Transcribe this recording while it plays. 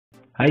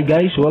Hi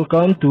guys,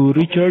 welcome to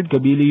Richard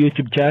Cabile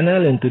YouTube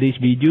channel. In today's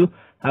video,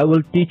 I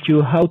will teach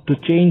you how to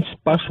change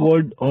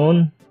password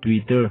on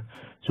Twitter.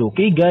 So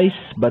okay guys,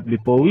 but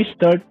before we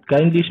start,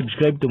 kindly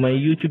subscribe to my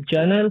YouTube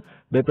channel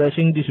by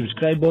pressing the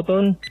subscribe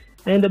button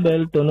and the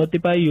bell to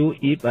notify you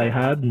if I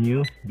have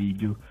new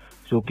video.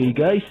 So okay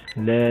guys,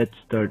 let's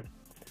start.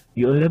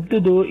 You all have to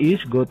do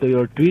is go to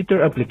your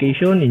Twitter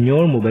application in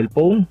your mobile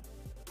phone.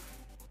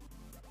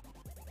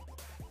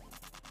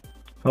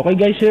 Okay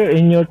guys, here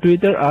in your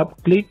Twitter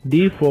app, click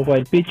the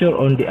profile picture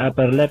on the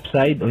upper left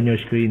side on your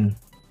screen.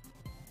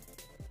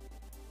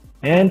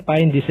 And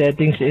find the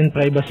settings in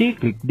privacy,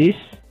 click this.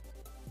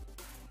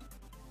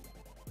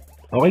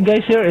 Okay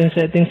guys, here in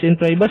settings in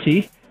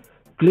privacy,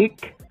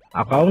 click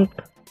account.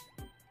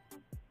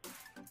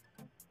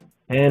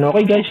 And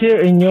okay guys,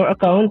 here in your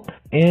account,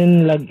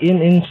 in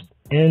login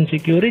in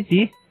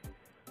security,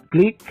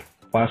 click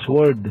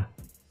password.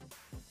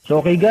 So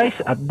okay guys,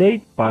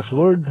 update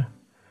password.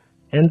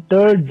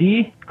 Enter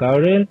the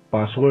current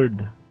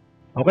password.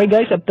 Okay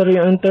guys, after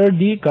you enter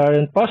the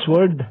current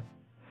password,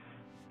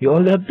 you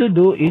only have to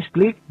do is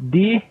click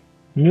the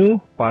new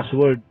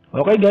password.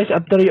 Okay guys,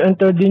 after you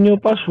enter the new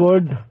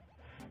password,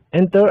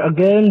 enter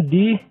again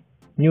the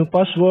new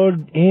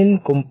password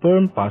in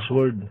confirm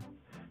password.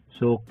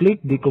 So click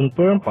the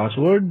confirm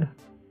password.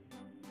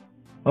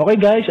 Okay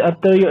guys,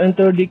 after you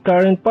enter the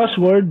current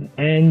password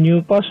and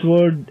new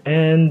password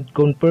and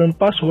confirm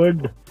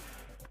password,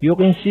 you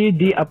can see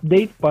the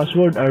update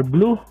password are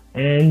blue,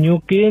 and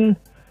you can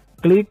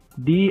click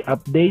the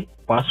update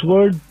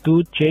password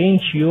to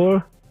change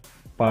your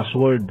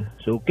password.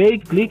 So okay,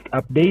 click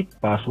update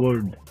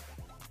password.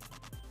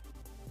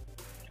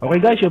 Okay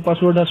guys, your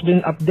password has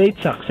been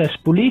updated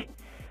successfully.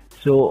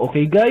 So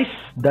okay guys,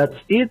 that's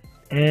it.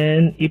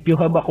 And if you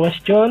have a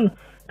question,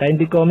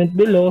 kindly comment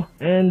below,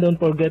 and don't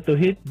forget to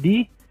hit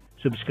the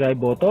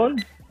subscribe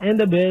button and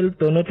the bell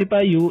to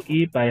notify you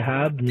if I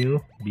have new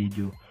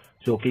video.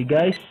 So okay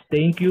guys,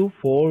 thank you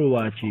for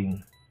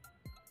watching.